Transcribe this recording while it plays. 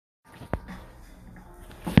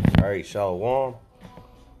All right, Shalom.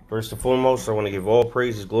 First and foremost, I want to give all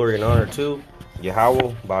praises, glory, and honor to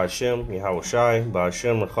Yahweh, Ba'ashem, Yahweh Shai,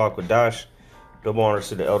 Ba'ashem, Rachak Kodash. Double honors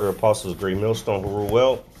to the elder apostles, Great Millstone, who rule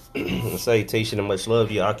well. And salutation and much love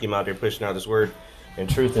to you, Akim, out there pushing out this word in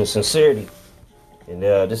truth and sincerity. And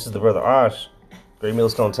this is the brother Ash, Great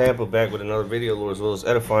Millstone Tampa, back with another video, Lord, as well as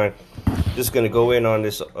edifying. Just going to go in on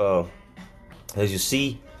this, as you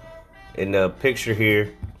see in the picture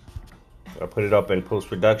here. I put it up in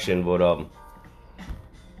post-production, but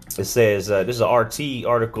it says, this is an RT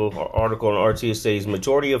article on RT. It says,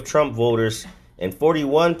 majority of Trump voters and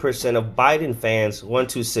 41% of Biden fans want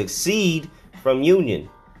to secede from union.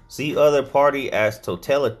 See other party as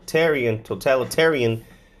totalitarian.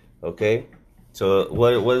 Okay, so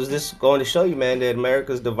what is this going to show you, man? That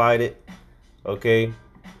America's divided. Okay,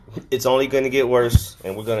 it's only going to get worse,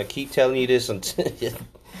 and we're going to keep telling you this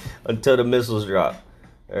until the missiles drop.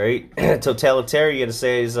 All right, totalitarian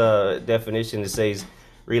says definition. It says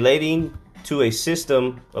relating to a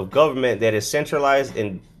system of government that is centralized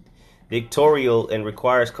and dictatorial and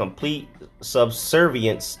requires complete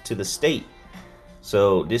subservience to the state.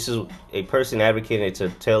 So this is a person advocating a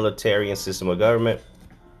totalitarian system of government.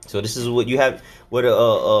 So this is what you have. What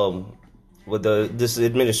this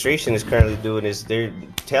administration is currently doing is they're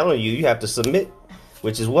telling you have to submit,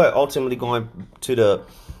 which is what ultimately going to the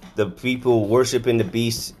people worshiping the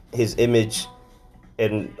beast, his image,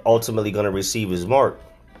 and ultimately going to receive his mark.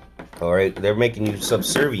 All right, they're making you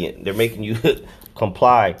subservient. They're making you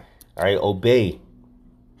comply. All right, obey.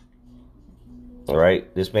 All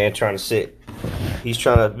right, this man trying to sit. He's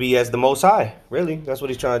trying to be as the Most High. Really, that's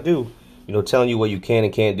what he's trying to do. You know, telling you what you can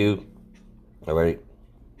and can't do. All right,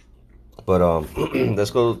 but let's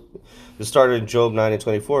start in Job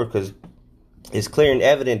 9:24, because it's clear and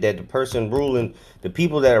evident that the person ruling, the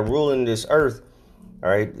people that are ruling this earth, all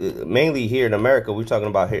right, mainly here in America. We're talking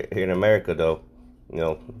about here in America, though, you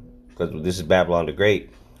know, because this is Babylon the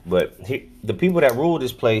Great. But here, the people that rule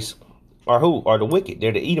this place are who? Are the wicked.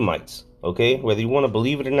 They're the Edomites, okay? Whether you want to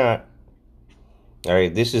believe it or not, all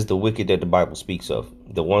right, this is the wicked that the Bible speaks of.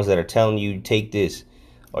 The ones that are telling you, take this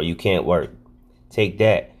or you can't work. Take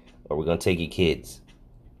that or we're going to take your kids.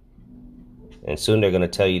 And soon they're going to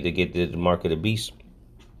tell you to get the mark of the beast.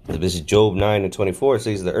 This is Job 9:24. It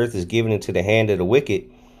says, the earth is given into the hand of the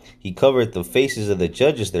wicked. He covereth the faces of the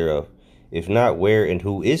judges thereof. If not, where and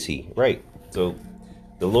who is he? Right. So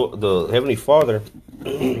the Lord, the Heavenly Father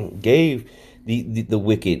gave the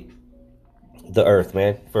wicked the earth,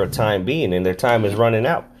 man, for a time being. And their time is running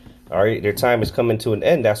out. All right. Their time is coming to an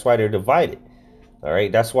end. That's why they're divided. All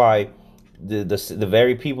right. That's why the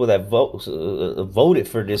very people that voted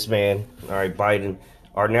for this man, all right, Biden,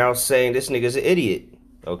 are now saying this nigga's an idiot,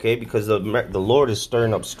 okay? Because the Lord is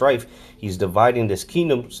stirring up strife. He's dividing this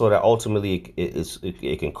kingdom so that ultimately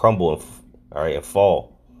it can crumble and, all right, and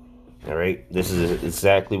fall. All right, this is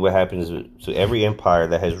exactly what happens to every empire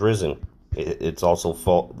that has risen. It's also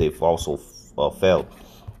fault. They've also failed.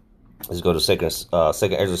 Let's go to second Ezra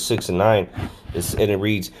 6:9. And it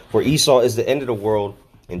reads, for Esau is the end of the world,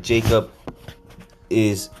 and Jacob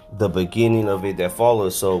is the beginning of it that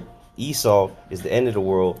follows. So Esau is the end of the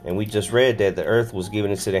world. And we just read that the earth was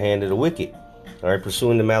given into the hand of the wicked. All right,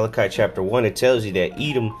 pursuing the Malachi chapter 1, it tells you that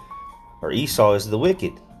Edom or Esau is the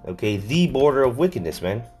wicked. Okay, the border of wickedness,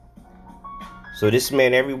 man. So this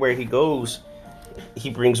man, everywhere he goes, he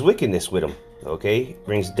brings wickedness with him. Okay,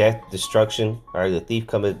 brings death, destruction. All right, the thief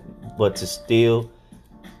cometh but to steal,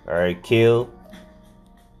 all right, kill,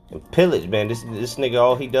 and pillage, man. This nigga,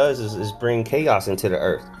 all he does is bring chaos into the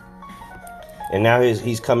earth. And now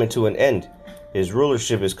he's coming to an end. His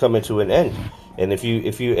rulership is coming to an end. And if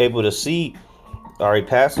you're able to see, all right,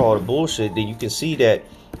 past all the bullshit, then you can see that,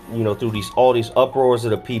 you know, through all these uproars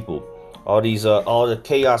of the people, all the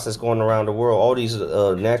chaos that's going around the world, all these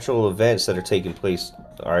natural events that are taking place.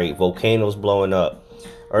 All right, volcanoes blowing up,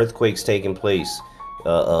 earthquakes taking place,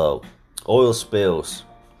 oil spills.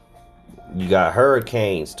 You got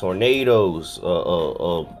hurricanes, tornadoes,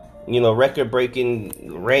 you know,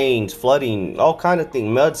 record-breaking rains, flooding, all kind of things,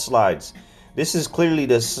 mudslides. This is clearly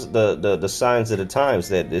the signs of the times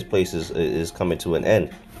that this place is coming to an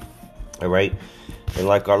end. All right, and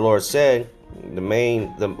like our Lord said,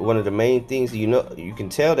 one of the main things you can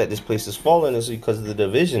tell that this place is falling is because of the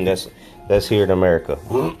division that's here in America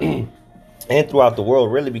and throughout the world,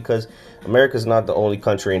 really, because America is not the only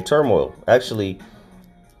country in turmoil. Actually,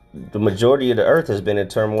 the majority of the earth has been in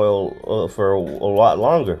turmoil for a lot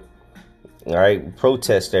longer. All right,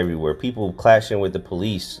 protests everywhere, people clashing with the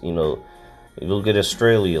police. You know, look at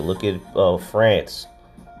Australia, look at France,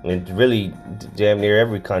 and really damn near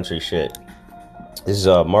every country. Shit. This is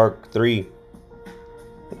Mark 3.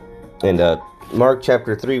 And Mark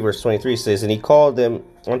chapter 3 verse 23 says, and he called them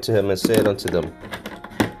unto him and said unto them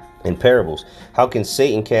in parables, how can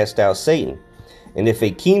Satan cast out Satan? And if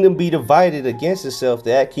a kingdom be divided against itself,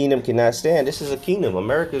 that kingdom cannot stand. This is a kingdom.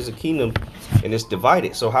 America is a kingdom, and it's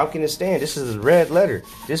divided. So how can it stand? This is a red letter.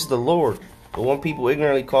 This is the Lord, the one people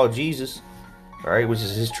ignorantly call Jesus, all right, which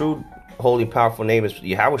is his true, holy, powerful name is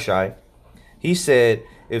Yahushai. He said,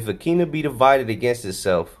 if a kingdom be divided against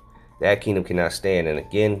itself, that kingdom cannot stand. And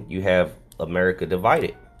again, you have America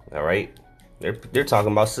divided, all right? They're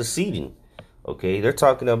talking about seceding, okay? They're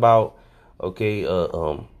talking about, okay,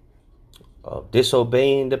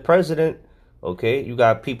 disobeying the president, okay? You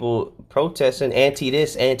got people protesting anti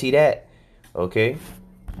this, anti that, okay?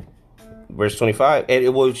 Verse 25,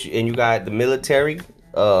 and you got the military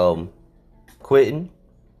quitting.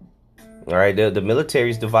 All right, the military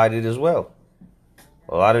is divided as well.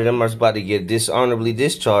 A lot of them are about to get dishonorably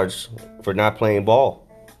discharged for not playing ball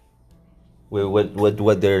with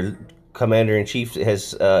what their commander-in-chief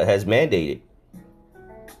has mandated.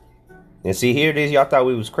 And see, here it is. Y'all thought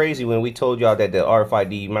we was crazy when we told y'all that the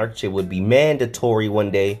RFID microchip would be mandatory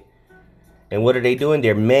one day. And what are they doing?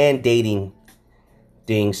 They're mandating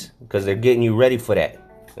things because they're getting you ready for that.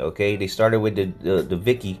 Okay, they started with the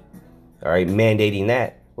Vicky, all right, mandating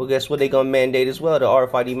that. Well, guess what? They gonna mandate as well, the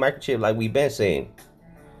RFID microchip, like we've been saying.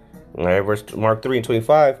 All right, verse Mark 3 and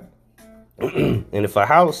 25. And if a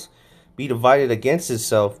house be divided against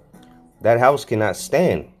itself, that house cannot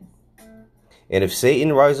stand. And if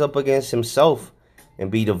Satan rise up against himself and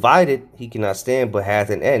be divided, he cannot stand, but hath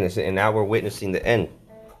an end. And now we're witnessing the end.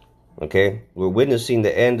 Okay, we're witnessing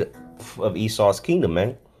the end of Esau's kingdom,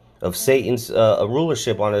 man, of Satan's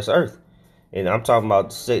rulership on this earth. And I'm talking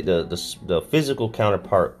about the physical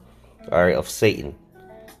counterpart, all right, of Satan.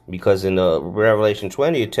 Because in Revelation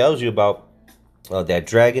 20, it tells you about that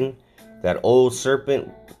dragon, that old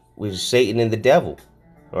serpent, which is Satan and the devil.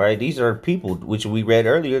 All right, these are people which we read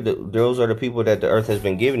earlier. Those are the people that the earth has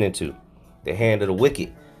been given into, the hand of the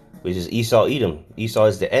wicked, which is Esau, Edom. Esau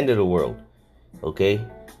is the end of the world. Okay,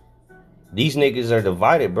 these niggas are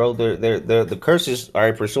divided, bro. They're the curses, all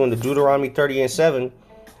right, pursuing the Deuteronomy 30 and 7,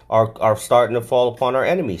 are starting to fall upon our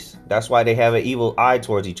enemies. That's why they have an evil eye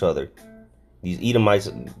towards each other. These Edomites,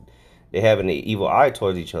 they have an evil eye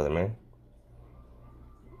towards each other, man.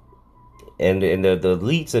 And the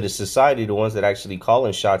elites of the society, the ones that actually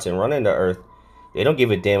calling shots and running the earth, they don't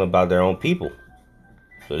give a damn about their own people.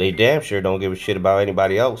 So they damn sure don't give a shit about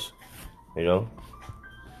anybody else. You know?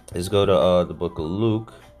 Let's go to the book of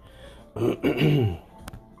Luke. Let's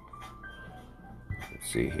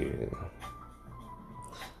see here.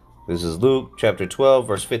 This is Luke chapter 12,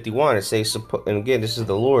 verse 51. It says, and again, this is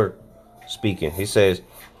the Lord speaking. He says,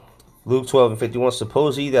 Luke 12 and 51,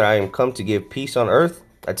 suppose ye that I am come to give peace on earth?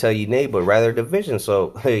 I tell you, nay, but rather division.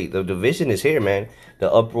 So, hey, the division is here, man.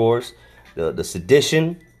 The uproars, the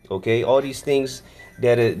sedition, okay, all these things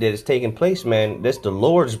that is taking place, man. That's the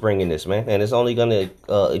Lord's bringing this, man, and it's only going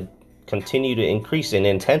to continue to increase and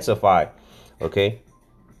intensify, okay.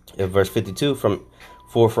 In verse 52,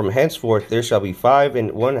 for from henceforth there shall be 5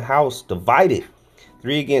 in one house divided,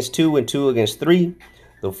 3 against 2 and 2 against 3.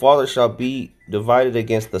 The father shall be divided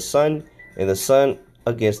against the son, and the son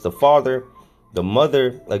against the father, the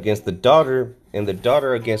mother against the daughter, and the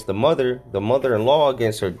daughter against the mother-in-law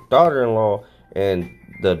against her daughter-in-law, and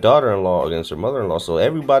the daughter-in-law against her mother-in-law. So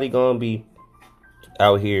everybody gonna be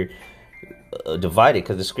out here divided,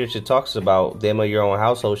 because the scripture talks about them of your own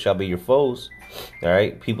household shall be your foes. All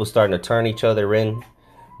right, people starting to turn each other in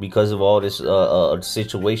because of all this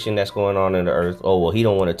situation that's going on in the earth. Oh, well, he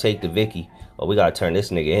don't want to take the Vicky. Oh, we gotta turn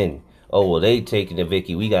this nigga in. Oh, well, they taking the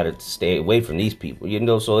Vicky. We gotta stay away from these people. You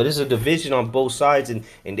know, so it is a division on both sides, and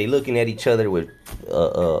they looking at each other with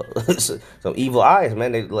some evil eyes,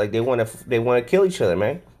 man. They want to kill each other,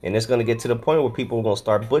 man. And it's gonna get to the point where people are gonna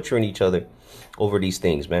start butchering each other over these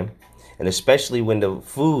things, man. And especially when the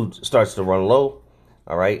food starts to run low,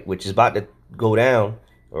 all right, which is about to go down,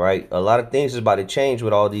 all right. A lot of things is about to change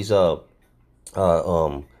with all these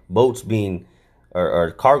boats being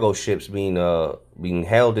or cargo ships being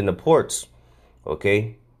held in the ports,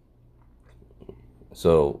 okay.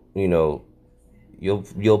 So you know,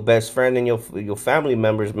 your best friend and your family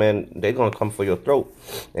members, man, they're gonna come for your throat.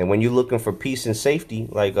 And when you're looking for peace and safety,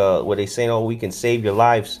 like what they saying, oh, we can save your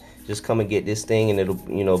lives, just come and get this thing, and it'll,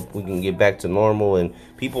 you know, we can get back to normal. And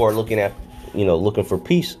people are looking for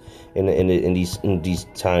peace in these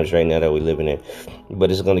times right now that we're living in.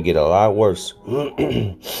 But it's going to get a lot worse.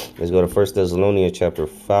 Let's go to 1 Thessalonians chapter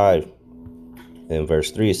 5 and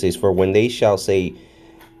verse 3. It says, for when they shall say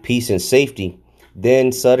peace and safety,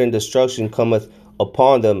 then sudden destruction cometh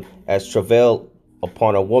upon them as travail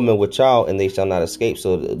upon a woman with child, and they shall not escape.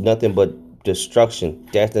 So nothing but destruction,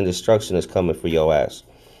 death and destruction is coming for your ass.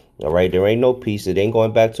 All right, there ain't no peace. It ain't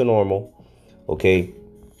going back to normal. Okay,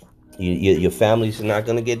 your families are not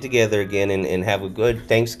gonna get together again and have a good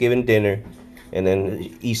Thanksgiving dinner, and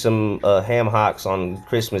then eat some ham hocks on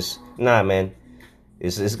Christmas. Nah, man,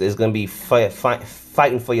 it's gonna be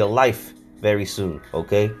fighting for your life very soon.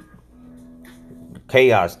 Okay,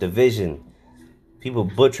 chaos, division. People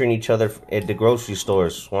butchering each other at the grocery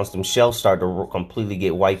stores once them shelves start to completely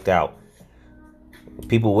get wiped out.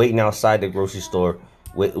 People waiting outside the grocery store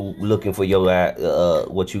looking for your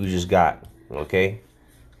what you just got. Okay?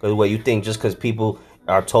 Because what you think, just because people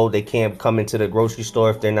are told they can't come into the grocery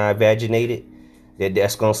store if they're not vaccinated,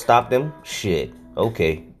 that's going to stop them? Shit.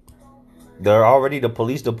 Okay. They're already, the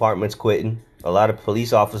police department's quitting. A lot of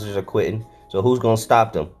police officers are quitting. So who's going to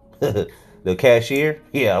stop them? The cashier?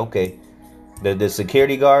 Yeah, okay. The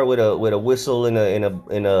security guard with a whistle and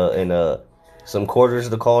a some quarters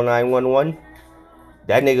to call 911,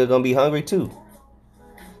 that nigga gonna be hungry too.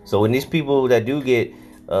 So when these people that do get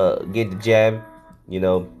the jab, you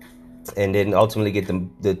know, and then ultimately get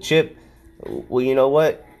the chip, well, you know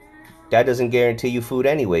what? That doesn't guarantee you food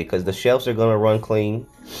anyway, because the shelves are gonna run clean.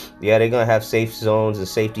 Yeah, they're gonna have safe zones and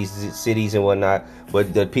safety cities and whatnot.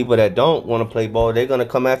 But the people that don't want to play ball, they're gonna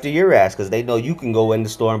come after your ass because they know you can go in the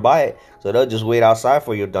store and buy it. So they'll just wait outside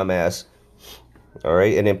for your dumb ass. All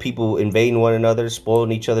right, and then people invading one another,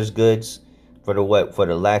 spoiling each other's goods for the what? For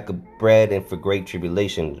the lack of bread and for great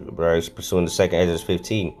tribulation. Right, pursuing the second Exodus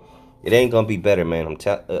 15. It ain't gonna be better, man.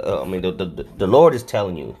 I mean, the Lord is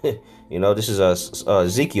telling you. You know, this is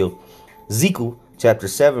Ezekiel chapter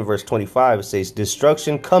 7 verse 25. It says,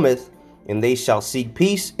 destruction cometh, and they shall seek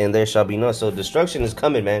peace, and there shall be none. So destruction is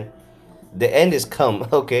coming, man. The end is come.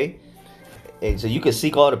 Okay, and so you can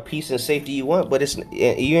seek all the peace and safety you want, but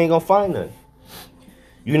you ain't gonna find none.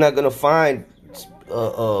 You're not gonna find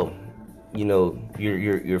you know,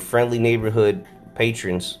 your friendly neighborhood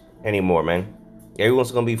patrons anymore, man.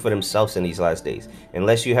 Everyone's gonna be for themselves in these last days.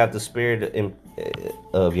 Unless you have the spirit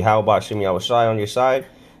of Yahweh Shem Yahweh Shai on your side,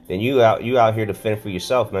 then you out here to fend for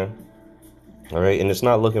yourself, man. All right, and it's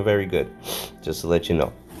not looking very good. Just to let you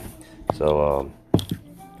know. So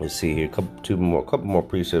let's see here, couple more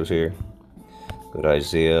precepts here. Go to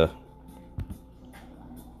Isaiah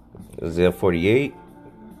 48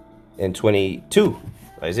 and 22.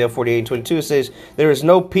 Isaiah 48 and 22, it says, there is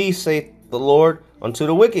no peace, saith the Lord, unto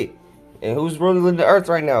the wicked. And who's ruling the earth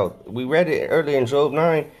right now? We read it earlier in Job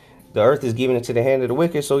 9. The earth is given into the hand of the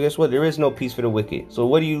wicked. So guess what? There is no peace for the wicked. So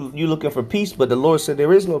what are you looking for peace? But the Lord said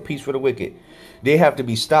there is no peace for the wicked. They have to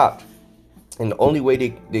be stopped. And the only way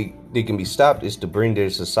they can be stopped is to bring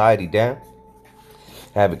their society down.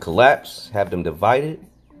 Have it collapse. Have them divided.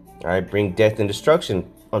 All right. Bring death and destruction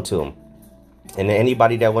unto them. And then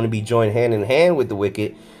anybody that want to be joined hand in hand with the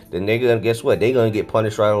wicked, then they're gonna, guess what? They're gonna get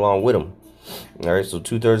punished right along with them. All right, so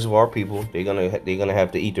 2/3 of our people, they're gonna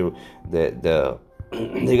have to eat the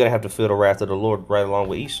they're gonna have to feel the wrath of the Lord right along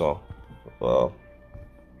with Esau. Well,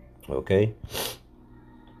 okay.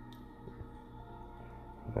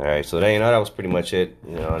 All right, so that was pretty much it.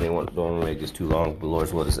 You know, I don't want to make this too long. The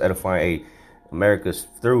Lord's will is edifying. Hey, America's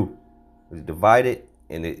through. It's divided,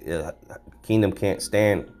 and the kingdom can't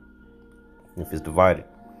stand if it's divided.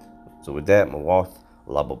 So with that, Mawath,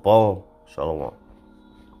 Lababal, Shalom.